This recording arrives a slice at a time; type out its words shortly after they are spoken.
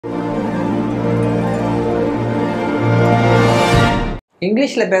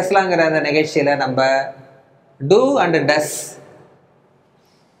இங்கிலீஷ்ல பேசலாங்கிற அந்த நிகழ்ச்சியில நம்ம do and does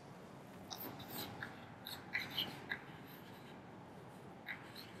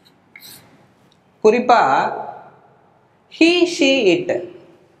குறிப்பா he she it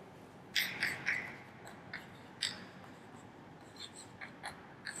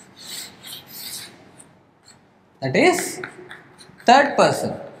that is third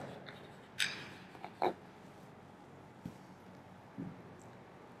person.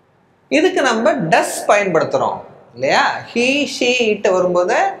 இதுக்கு நம்ம does பயன்படுத்துறோம் இல்லையா? he she it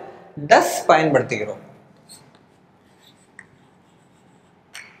வரும்போது does பயன்படுத்திக்கிறோம்.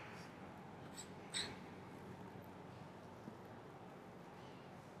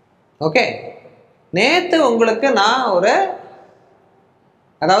 ஓகே, நேத்து உங்களுக்கு நான்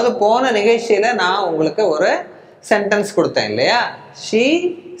அதாவது போன நிகழ்ச்சியில நான் உங்களுக்கு ஒரு சென்டென்ஸ் கொடுத்தேன் இல்லையா? she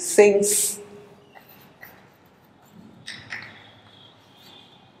sings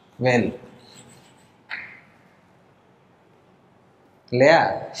well இல்லையா?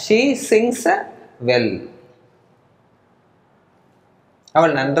 she sings well.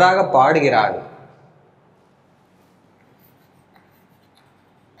 அவள் நன்றாக பாடுகிறாள்.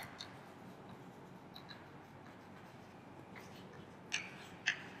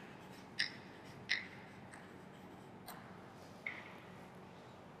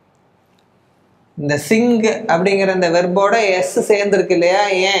 இந்த சிங் அப்படிங்கிற இந்த வெர்போட எஸ் சேர்ந்துருக்கு இல்லையா?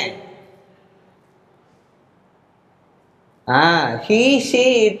 ஏன்? he she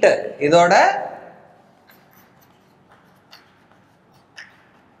it இதோட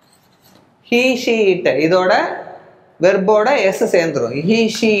he she it இதோட வெர்போட எஸ் சேர்ந்துரும். he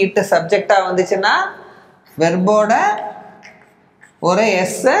she it சப்ஜெக்டா வந்துச்சுன்னா வெர்போட ஒரு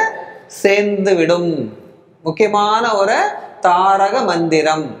எஸ் சேர்ந்து விடும். முக்கியமான ஒரு தாரக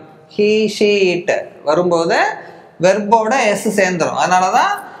மந்திரம். he she it வரும்போது வெர்போட எஸ் சேர்ந்துரும்.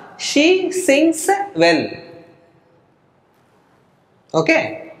 அதனாலதான் she sings well. ஓகே,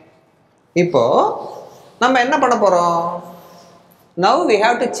 இப்போ நம்ம என்ன பண்ண போறோம்? now we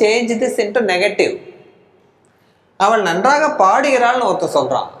have to change this into negative. அவள் நன்றாக பாடுகிறாள்னு ஒருத்தர்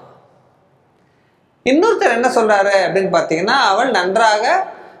சொல்றான். இன்னொருத்தர் என்ன சொல்றாரு அப்படின்னு பாத்தீங்கன்னா அவள் நன்றாக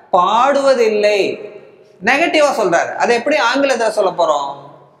பாடுவதில்லை நெகட்டிவா சொல்றாரு. அதை எப்படி ஆங்கிலத்தில் சொல்ல போறோம்?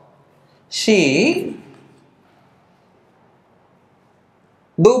 she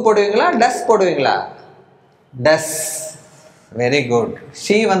do போடுவீங்களா does போடுவீங்களா? does. Very good.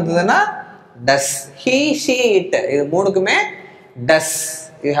 she வந்ததுன்னா does. he she it இது மூணுக்குமே does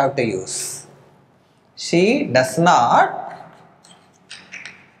you have to use. she does not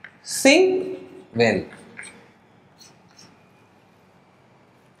sing well.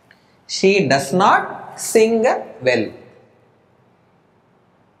 she does not sing well.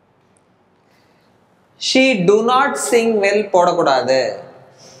 she do not sing well போடக்கூடாது.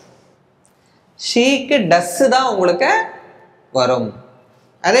 sheக்கு does தான் உங்களுக்கு வரும்.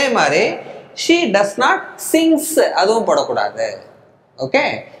 அதே மாதிரி she does not sings அதுவும் போடக்கூடாது. Okay,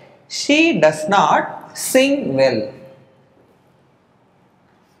 she does not sing well.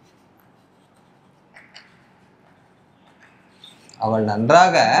 அவள்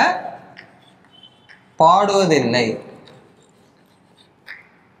நன்றாக பாடுவதில்லை.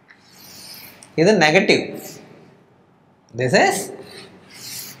 இது negative. this is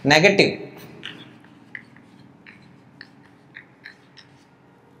negative.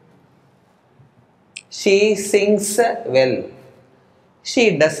 she sings well. she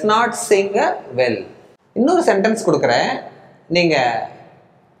does not sing well. இன்னொரு சென்டென்ஸ் கொடுக்குறேன், நீங்க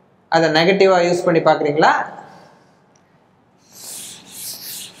அதை நெகட்டிவா யூஸ் பண்ணி பார்க்குறீங்களா?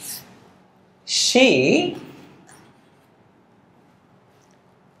 she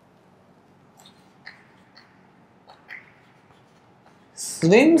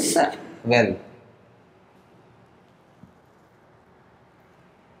swims well.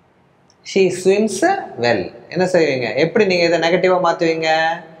 she swims well. என்ன செய்வீங்க? எப்படி நீங்க இதை நெகட்டிவா மாத்துவீங்க?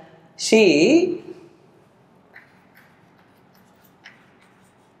 she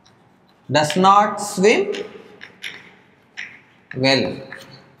does not swim well.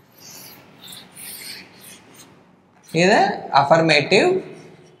 இது affirmative,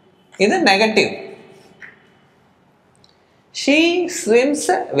 இது negative. she swims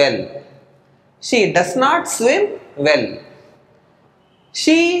well. she does not swim well.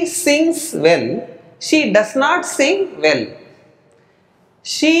 she sings well. she does not sing well.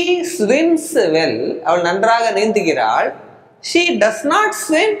 she swims well. அவள் நன்றாக நீந்துகிறாள். she does not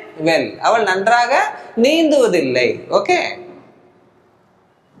swim well. அவள் நன்றாக நீந்துவதில்லை. Okay,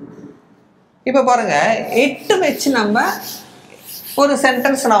 இப்போ பாருங்க, it வச்சு நம்ம ஒரு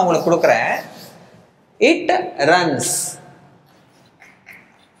சென்டென்ஸ் நான் உங்களுக்கு கொடுக்குறேன். It runs.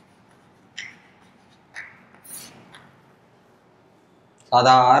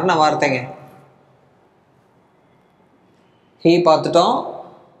 சாதாரண வார்த்தைங்க. he பார்த்துட்டோம்,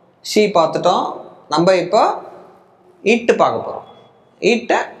 she பார்த்துட்டோம். நம்ம இப்போ it பார்க்க போறோம்.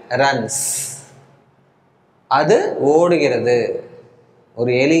 it runs. அது ஓடுகிறது.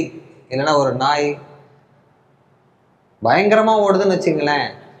 ஒரு எலி இல்லைன்னா ஒரு நாய் பயங்கரமா ஓடுதுன்னு வச்சுங்களேன்,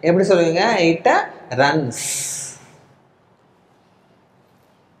 எப்படி சொல்லுவீங்க? it runs.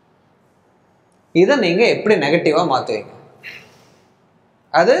 இதை நீங்க எப்படி நெகட்டிவா மாத்துவீங்க?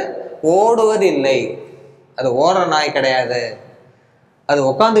 அது ஓடுவதில்லை, அது ஓடுற நாய் கிடையாது, அது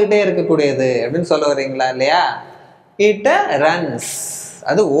உட்காந்துக்கிட்டே இருக்கக்கூடியது அப்படின்னு சொல்ல வரீங்களா? இல்லையா? it runs.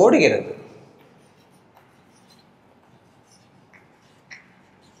 அது ஓடுகிறது.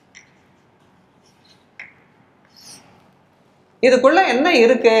 இதுக்குள்ள என்ன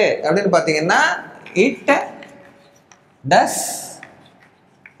இருக்கு அப்படின்னு பாத்தீங்கன்னா, it does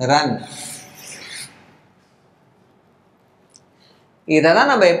run. இததான்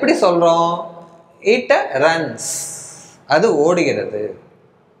நம்ம எப்படி சொல்றோம்? it runs. அது ஓடுகிறது.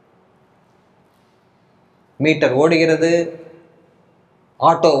 மீட்டர் ஓடுகிறது,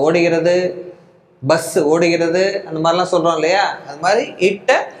 ஆட்டோ ஓடுகிறது, பஸ் ஓடுகிறது, அந்த மாதிரிலாம் சொல்றோம் இல்லையா? அது மாதிரி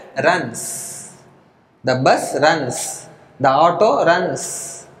it runs. The bus runs, the auto runs,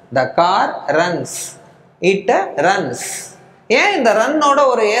 the car runs, it runs. ஏன் இந்த ரன்னோட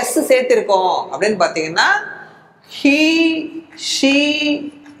ஒரு எஸ் சேர்த்திருக்கோம் அப்படின்னு பார்த்தீங்கன்னா, he, she,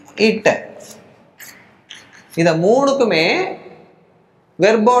 it. இத மூணுக்குமே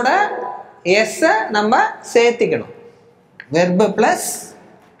வெர்போட எஸ் நம்ம சேர்த்திக்கணும். Verb plus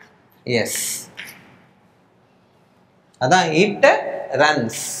S. அதான் it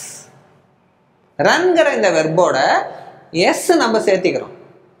runs. ரன்கிற இந்த வெர்போட எஸ் நம்ம சேர்த்திக்கிறோம்.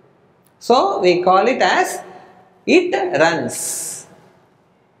 So we call it as it runs.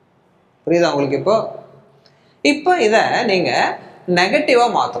 புரியுதா உங்களுக்கு? இப்போ இத நீங்க நெகட்டிவா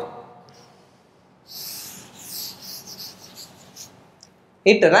மாத்தணும்.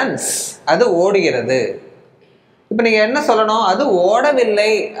 it runs. அது ஓடுகிறது. இப்போ நீங்க என்ன சொல்லணும்? அது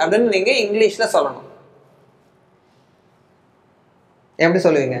ஓடவில்லை அப்படின்னு நீங்க இங்கிலீஷ்ல சொல்லணும். எப்படி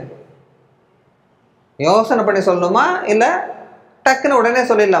சொல்லுவீங்க? யோசனை பண்ணி சொல்லணுமா இல்ல டக்குன்னு உடனே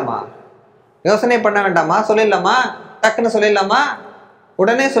சொல்லிடலாமா? யோசனை பண்ண வேண்டாமா? சொல்லிடலாமா? டக்குன்னு சொல்லிடலாமா?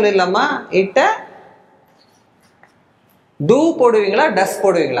 உடனே சொல்லிடலாமா? it do போடுவீங்களா does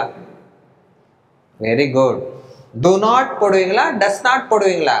போடுவீங்களா? Very good. do not போடுவீங்களா does not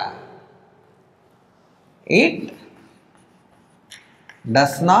போடுவீங்களா? it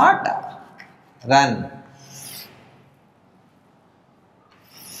does not run.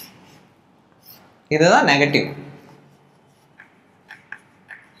 இதுதான் நெகட்டிவ்.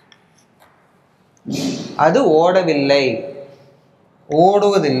 அது ஓடவில்லை,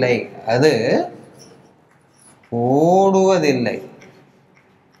 ஓடுவதில்லை, அது ஓடுவதில்லை.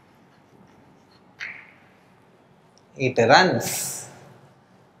 it runs.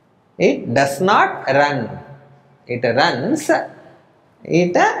 it does not run. it runs.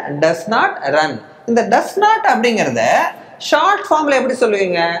 it does not run. இந்த does not அப்படிங்கறத ஷார்ட் ஃபார்ம்ல எப்படி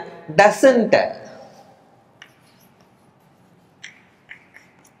சொல்லுவீங்க? doesn't.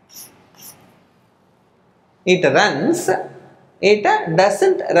 it runs. it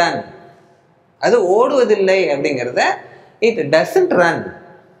doesn't run. அது ஓடுவதில்லை அப்படிங்கறத it doesn't run.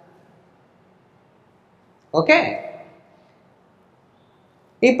 ஓகே.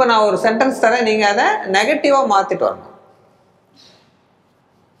 இப்போ நான் ஒரு சென்டென்ஸ் தரேன், நீங்க அதை நெகட்டிவா மாத்திட்டு வரணும்.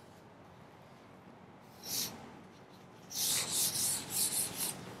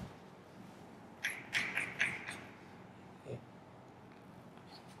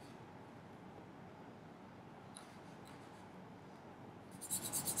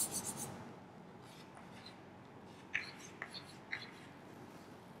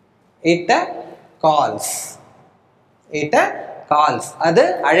 it calls. it calls. அது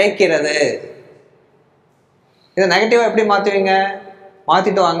அழைக்கிறது. இதை நெகட்டிவா எப்படி மாத்துவீங்க?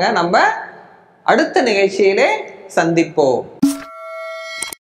 மாத்திட்டு வாங்க, நம்ம அடுத்த நிகழ்ச்சியிலே சந்திப்போம்.